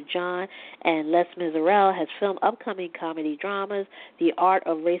 Dear John, and Les Miserables, has filmed upcoming comedy dramas The Art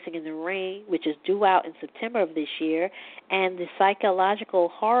of Racing in the Rain, which is due out in September of this year, and the psychological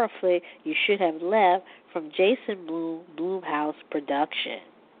horror flick You Should Have Left from Jason Blum, Blumhouse Production.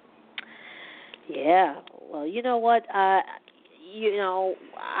 Yeah, well, you know what? I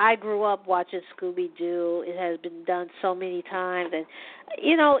grew up watching Scooby-Doo. It has been done so many times, and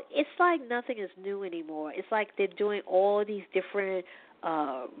it's like nothing is new anymore. It's like they're doing all these different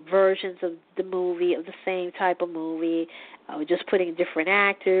versions of the movie, of the same type of movie, just putting different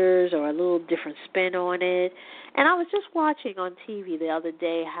actors or a little different spin on it. And I was just watching on TV the other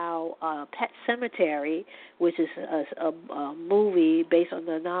day how Pet Sematary, which is a movie based on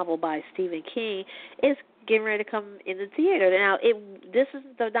the novel by Stephen King, is getting ready to come in the theater. Now, this is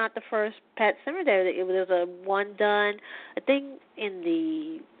not the first Pet Sematary. It was one done, I think, in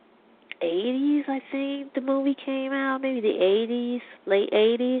the 80s, I think the movie came out, maybe the 80s, late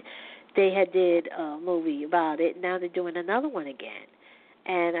 80s. They had did a movie about it. Now they're doing another one again.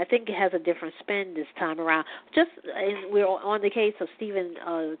 And I think it has a different spin this time around. We're on the case of Stephen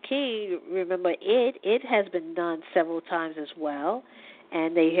King. Remember, it has been done several times as well.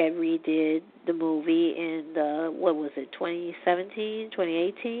 and they had redid the movie in,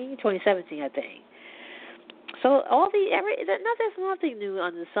 2017, I think. So there's nothing new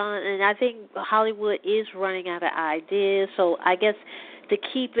under the sun, and I think Hollywood is running out of ideas. So I guess to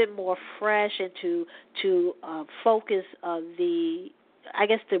keep it more fresh and to focus to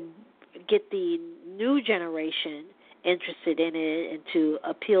get the new generation interested in it and to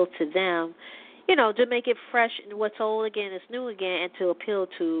appeal to them, to make it fresh and what's old again is new again, and to appeal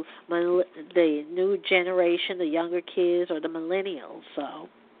to the new generation, the younger kids or the millennials. So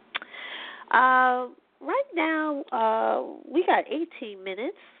right now we got 18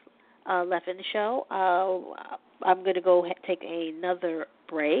 minutes left in the show. I'm going to go take another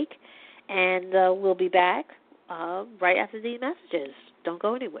break, and we'll be back right after these messages. Don't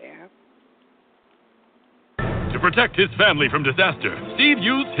go anywhere. To protect his family from disaster, Steve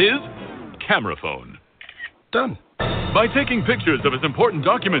used his camera phone. Done. By taking pictures of his important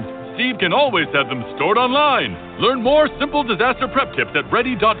documents, Steve can always have them stored online. Learn more simple disaster prep tips at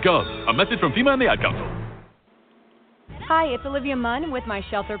ready.gov. A message from FEMA and the Ad Council. Hi, it's Olivia Munn with my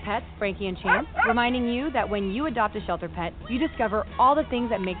shelter pets, Frankie and Chance, reminding you that when you adopt a shelter pet, you discover all the things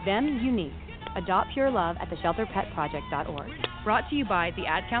that make them unique. Adopt Pure Love at theshelterpetproject.org. Brought to you by the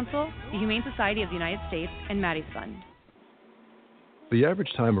Ad Council, the Humane Society of the United States, and Maddie's Fund. The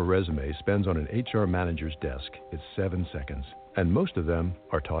average time a resume spends on an HR manager's desk is 7 seconds, and most of them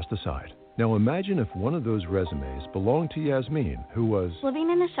are tossed aside. Now imagine if one of those resumes belonged to Yasmin, who was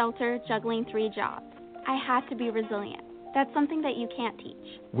living in a shelter, juggling 3 jobs. I had to be resilient. That's something that you can't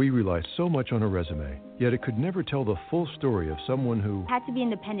teach. We rely so much on a resume, yet it could never tell the full story of someone who had to be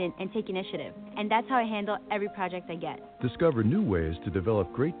independent and take initiative. And that's how I handle every project I get. Discover new ways to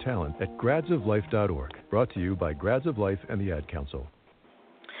develop great talent at gradsoflife.org. Brought to you by Grads of Life and the Ad Council.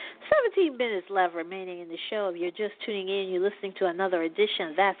 17 minutes left remaining in the show. If you're just tuning in, you're listening to another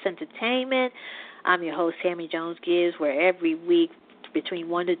edition of That's Entertainment. I'm your host, Tammy Jones Gibbs, where every week between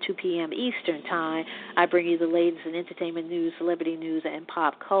 1 to 2 p.m. Eastern Time, I bring you the latest in entertainment news, celebrity news, and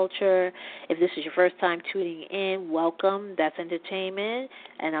pop culture. If this is your first time tuning in, welcome. That's Entertainment,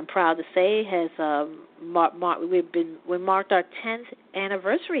 and I'm proud to say we marked our 10th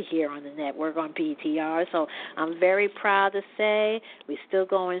anniversary here on the network on PTR, so I'm very proud to say we're still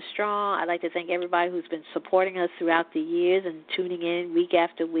going strong. I'd like to thank everybody who's been supporting us throughout the years and tuning in week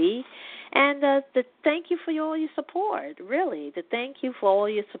after week. And thank you for all your support, really. Thank you for all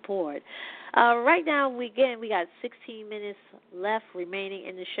your support. Right now, we got 16 minutes left remaining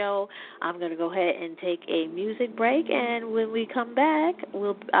in the show. I'm going to go ahead and take a music break, and when we come back,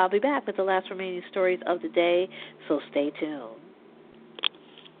 I'll be back with the last remaining stories of the day, so stay tuned.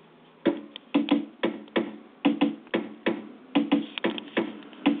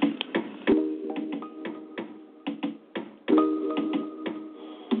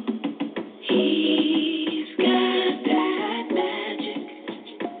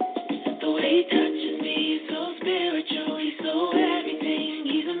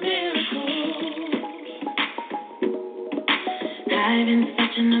 I've been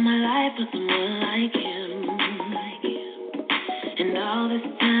searching all my life for someone like him. And all this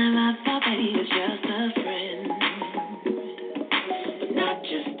time I thought that he was just a friend. But not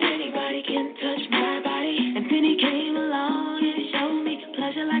just anybody can touch my body. And then he came along and he showed me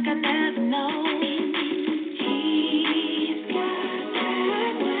pleasure like I never known. He's got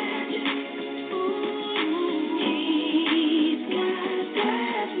that magic. He's got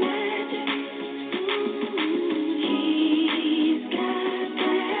that magic. He's got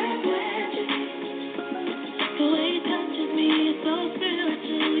that magic. The way he touches me is so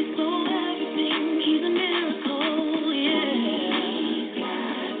spiritual. He's so everything. He's a miracle, yeah. He's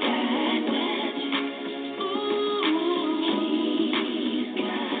got that magic. Ooh, he's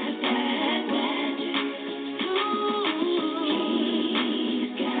got that magic. Ooh, he's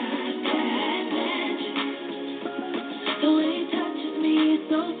got that magic. The way he touches me is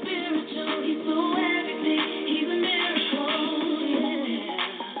so spiritual. He's so everything. He's a miracle, yeah.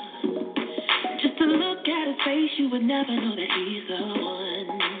 Just to look at his face, you would never know that he's the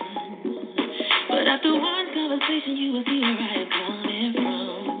one. But after one conversation, you will see where I am coming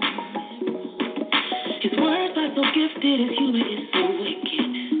from. His words are so gifted, his humor is so wicked.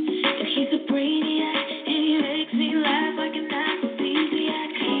 And he's a brainiac, and he makes me laugh like an aphrodisiac.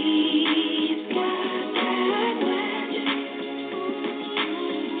 He's got that magic.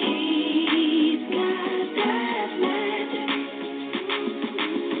 He's got that magic.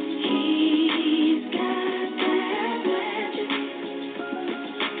 He's got that magic.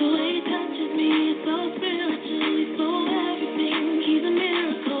 The way he touches me is so spiritual. He's so everything. He's a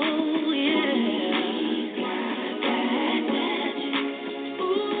miracle, yeah. He's got that magic.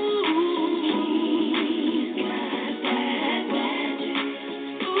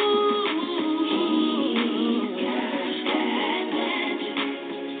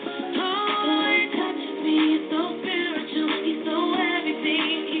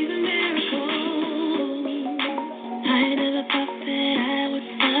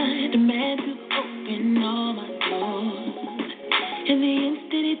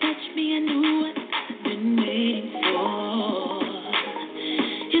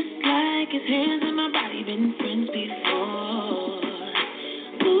 his hands in my body, been friends before.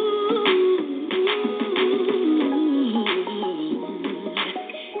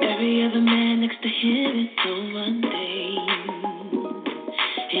 Every other man next to him is so mundane.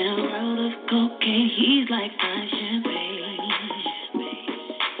 In a world of cocaine, he's like fine champagne.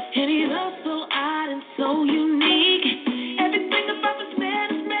 And he's also odd and so unique. Everything about this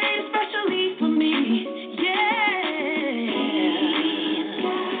man is made especially for me.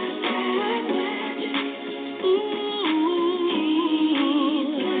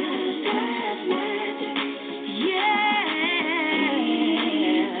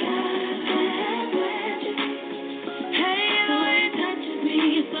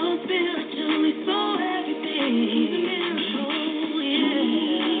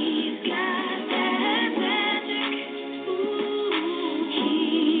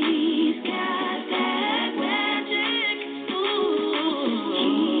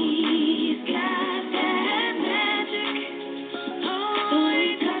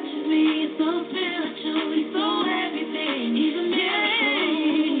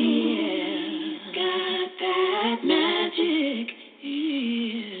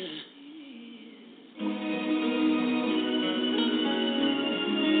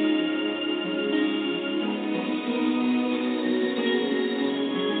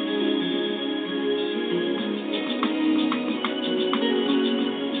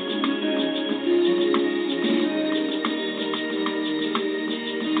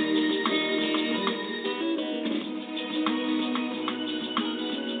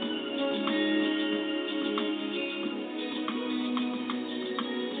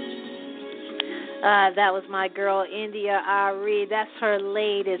 That was my girl, India Ari. That's her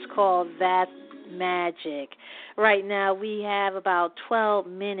latest called That Magic. Right now, we have about 12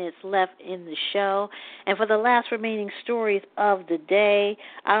 minutes left in the show. And for the last remaining stories of the day,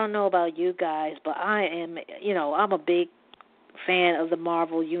 I don't know about you guys, but I am, I'm a big fan of the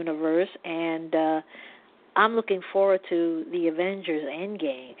Marvel Universe, and I'm looking forward to the Avengers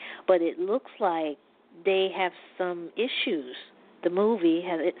Endgame. But it looks like they have some issues. The movie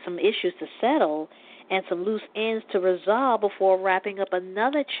has some issues to settle and some loose ends to resolve before wrapping up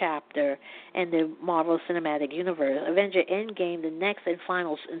another chapter in the Marvel Cinematic Universe. Avenger Endgame, the next and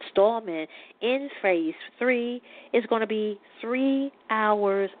final installment in Phase 3, is going to be 3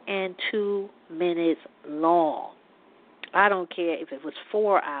 hours and 2 minutes long. I don't care if it was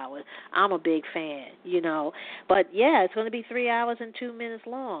 4 hours. I'm a big fan, But, yeah, it's going to be 3 hours and 2 minutes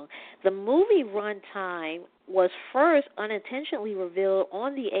long. The movie runtime was first unintentionally revealed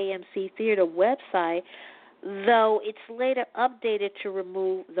on the AMC Theater website, though it's later updated to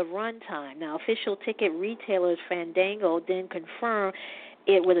remove the runtime. Now, official ticket retailers Fandango then confirmed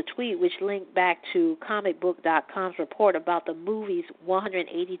it with a tweet which linked back to comicbook.com's report about the movie's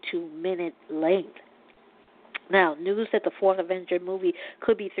 182-minute length. Now, news that the fourth Avenger movie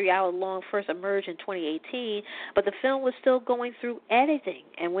could be 3 hours long first emerged in 2018, but the film was still going through editing.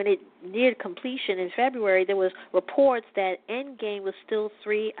 And when it neared completion in February, there was reports that Endgame was still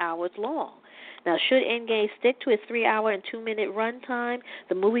 3 hours long. Now, should Endgame stick to its 3 hour and 2 minute runtime,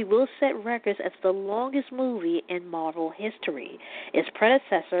 the movie will set records as the longest movie in Marvel history. Its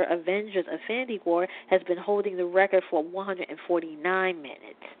predecessor, Avengers Infinity War, has been holding the record for 149 minutes.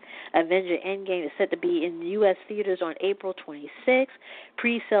 Avenger Endgame is set to be in U.S. theaters on April 26th.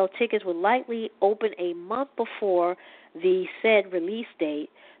 Pre-sale tickets will likely open a month before the said release date,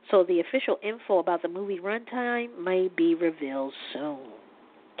 so the official info about the movie runtime may be revealed soon.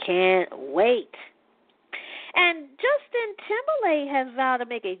 Can't wait. And Justin Timberlake has vowed to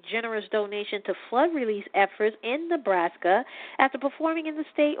make a generous donation to flood relief efforts in Nebraska after performing in the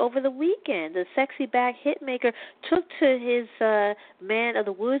state over the weekend. The sexy back hitmaker took to his Man of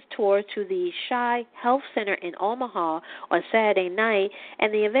the Woods tour to the Shy Health Center in Omaha on Saturday night,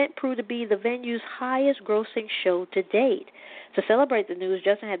 and the event proved to be the venue's highest grossing show to date. To celebrate the news,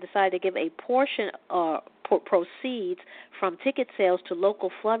 Justin had decided to give a portion proceeds from ticket sales to local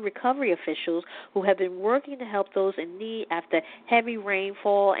flood recovery officials who have been working to help those in need after heavy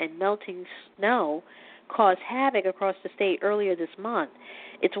rainfall and melting snow caused havoc across the state earlier this month.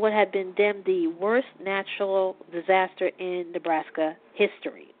 It's what had been deemed the worst natural disaster in Nebraska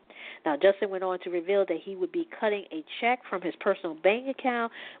history. Now, Justin went on to reveal that he would be cutting a check from his personal bank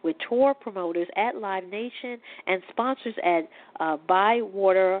account with tour promoters at Live Nation and sponsors at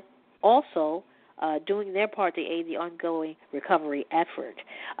Bywater also doing their part to aid the ongoing recovery effort.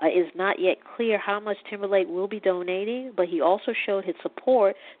 It is not yet clear how much Timberlake will be donating, but he also showed his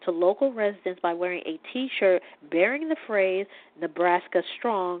support to local residents by wearing a T-shirt bearing the phrase Nebraska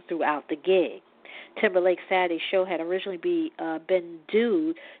Strong throughout the gig. Timberlake's Saturday show had originally been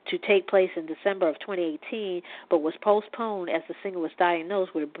due to take place in December of 2018, but was postponed as the singer was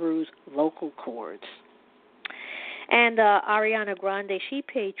diagnosed with bruised vocal cords. And Ariana Grande, she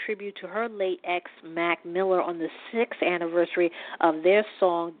paid tribute to her late ex, Mac Miller, on the 6th anniversary of their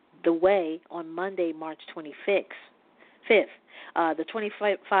song, The Way, on Monday, March 25th. The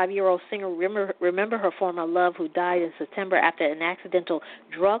 25-year-old singer remember her former love who died in September after an accidental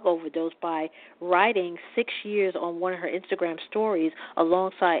drug overdose by writing 6 years on one of her Instagram stories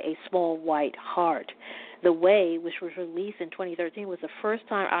alongside a small white heart. The Way, which was released in 2013, was the first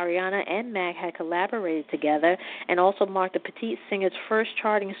time Ariana and Mac had collaborated together and also marked the petite singer's first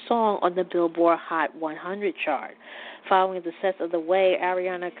charting song on the Billboard Hot 100 chart. Following the success of The Way,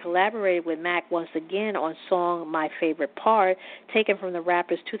 Ariana collaborated with Mac once again on song My Favorite Part, taken from the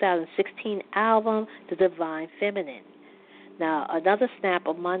rapper's 2016 album, The Divine Feminine. Now, another snap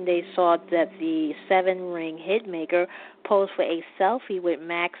of Monday saw that the 7-ring hitmaker posed for a selfie with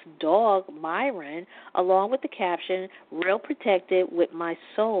Mac's dog, Myron, along with the caption, "Real protected with my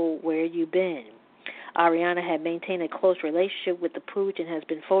soul, where you been?" Ariana had maintained a close relationship with the pooch and has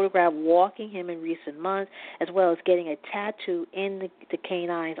been photographed walking him in recent months, as well as getting a tattoo in the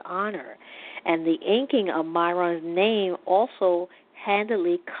canine's honor. And the inking of Myron's name also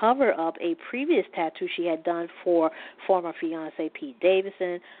handily covered up a previous tattoo she had done for former fiancé Pete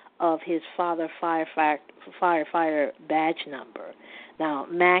Davidson of his father firefighter badge number. Now,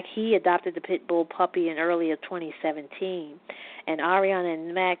 Mac, he adopted the pit bull puppy in early of 2017. And Ariana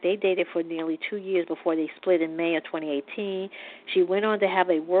and Mac, they dated for nearly 2 years before they split in May of 2018. She went on to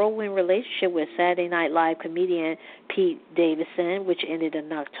have a whirlwind relationship with Saturday Night Live comedian Pete Davidson, which ended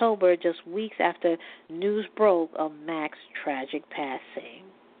in October, just weeks after news broke of Mac's tragic passing.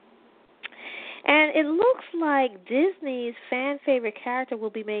 And it looks like Disney's fan-favorite character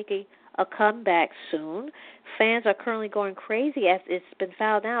will be making a comeback soon. Fans are currently going crazy as it's been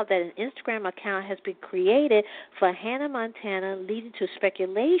found out that an Instagram account has been created for Hannah Montana, leading to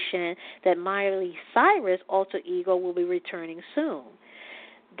speculation that Miley Cyrus' alter ego will be returning soon.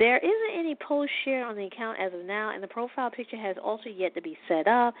 There isn't any post shared on the account as of now, and the profile picture has also yet to be set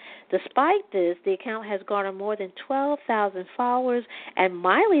up. Despite this, the account has garnered more than 12,000 followers, and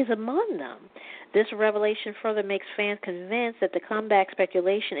Miley is among them. This revelation further makes fans convinced that the comeback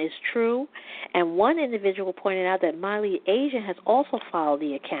speculation is true, and one individual pointed out that Miley's agent has also followed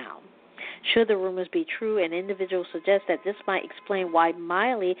the account. Should the rumors be true, an individual suggests that this might explain why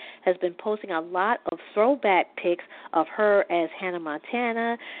Miley has been posting a lot of throwback pics of her as Hannah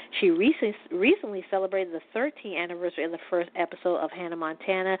Montana. She recently celebrated the 13th anniversary of the first episode of Hannah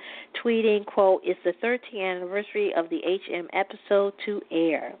Montana, tweeting, quote, "It's the 13th anniversary of the HM episode to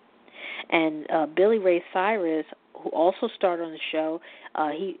air." And Billy Ray Cyrus, who also starred on the show,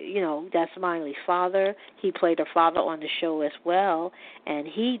 that's Miley's father. He played her father on the show as well, and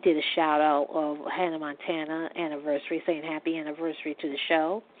he did a shout-out of Hannah Montana anniversary, saying happy anniversary to the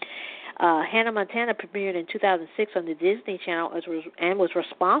show. Hannah Montana premiered in 2006 on the Disney Channel and was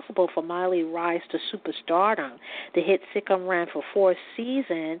responsible for Miley's rise to superstardom. The hit sitcom ran for 4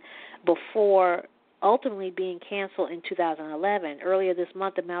 seasons before ultimately being canceled in 2011. Earlier this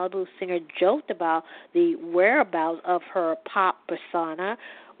month, the Malibu singer joked about the whereabouts of her pop persona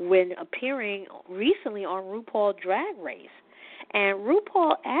when appearing recently on RuPaul Drag Race. And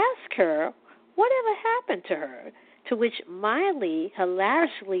RuPaul asked her whatever happened to her, to which Miley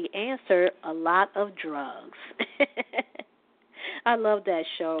hilariously answered, "A lot of drugs." I love that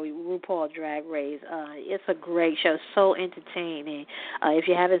show, RuPaul Drag Race. It's a great show, so entertaining. If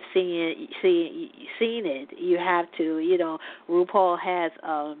you haven't seen it, you have to. RuPaul has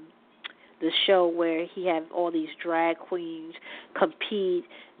the show where he has all these drag queens compete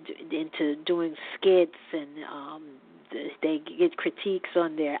into doing skits, and they get critiques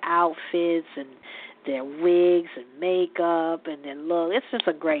on their outfits and their wigs and makeup and their look. It's just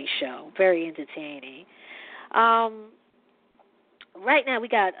a great show, very entertaining. Right now we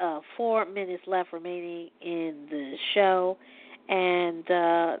got 4 minutes left remaining in the show, and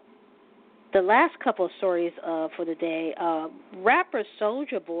the last couple of stories for the day, rapper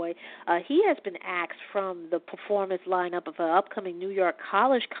Soulja Boy, he has been axed from the performance lineup of an upcoming New York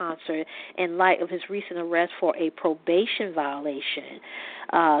college concert in light of his recent arrest for a probation violation.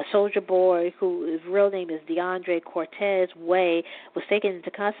 Soulja Boy, whose real name is DeAndre Cortez Way, was taken into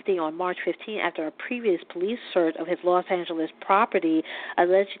custody on March 15 after a previous police search of his Los Angeles property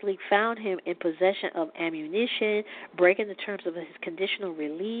allegedly found him in possession of ammunition, breaking the terms of his conditional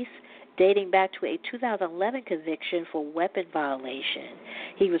release, dating dating back to a 2011 conviction for weapon violation.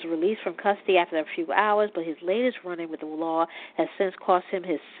 He was released from custody after a few hours, but his latest run-in with the law has since cost him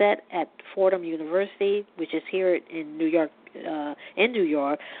his set at Fordham University, which is here in New York.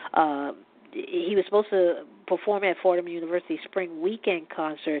 He was supposed to perform at Fordham University's Spring Weekend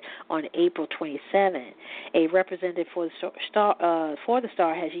concert on April 27. A representative for the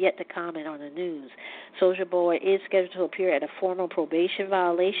Star has yet to comment on the news. Soulja Boy is scheduled to appear at a formal probation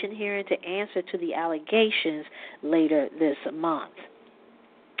violation hearing to answer to the allegations later this month.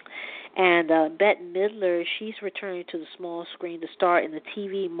 And Bette Midler, she's returning to the small screen to star in the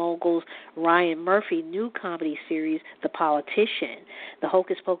TV mogul's Ryan Murphy new comedy series, The Politician. The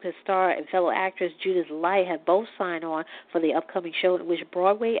Hocus Pocus star and fellow actress Judith Light have both signed on for the upcoming show, in which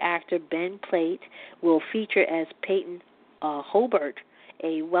Broadway actor Ben Platt will feature as Peyton Hobart,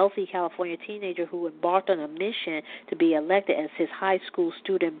 a wealthy California teenager who embarked on a mission to be elected as his high school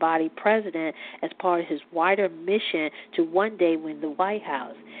student body president as part of his wider mission to one day win the White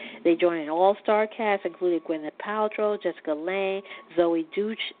House. They join an all-star cast including Gwyneth Paltrow, Jessica Lange, Zoe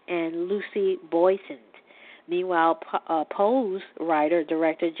Deutch, and Lucy Boynton. Meanwhile, Pose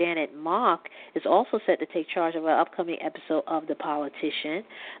writer-director Janet Mock is also set to take charge of an upcoming episode of The Politician.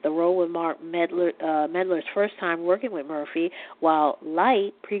 The role was Mark Medler's first time working with Murphy, while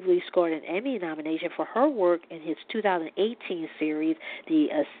Light previously scored an Emmy nomination for her work in his 2018 series, The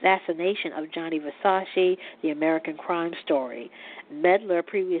Assassination of Gianni Versace, The American Crime Story. Medler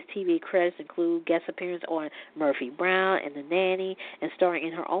previous TV credits include guest appearance on Murphy Brown and The Nanny, and starring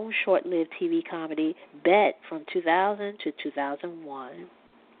in her own short-lived TV comedy, Bet, from 2000 to 2001.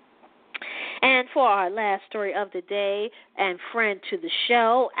 And for our last story of the day, and friend to the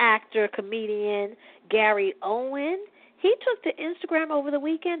show, actor, comedian Gary Owen, he took to Instagram over the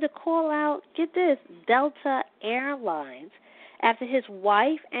weekend to call out, get this, Delta Airlines, after his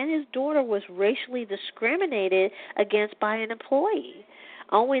wife and his daughter was racially discriminated against by an employee.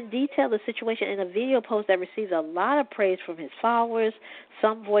 Owen detailed the situation in a video post that received a lot of praise from his followers.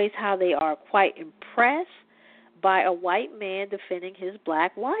 Some voiced how they are quite impressed by a white man defending his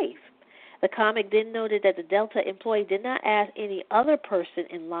black wife. The comic then noted that the Delta employee did not ask any other person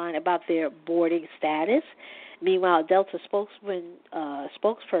in line about their boarding status. Meanwhile, Delta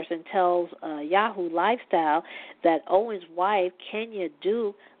spokesperson tells Yahoo Lifestyle that Owen's wife, Kenya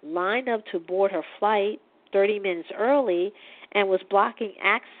Duke, lined up to board her flight 30 minutes early and was blocking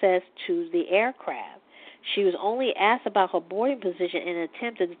access to the aircraft. She was only asked about her boarding position in an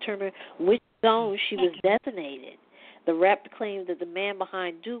attempt to determine which zone she was designated. The rep claimed that the man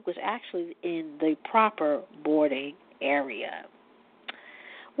behind Duke was actually in the proper boarding area.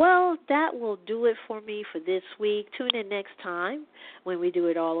 Well, that will do it for me for this week. Tune in next time when we do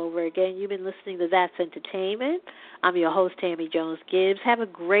it all over again. You've been listening to That's Entertainment. I'm your host, Tammy Jones Gibbs. Have a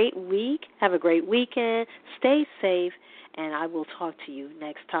great week. Have a great weekend. Stay safe, and I will talk to you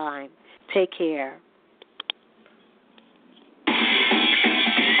next time. Take care.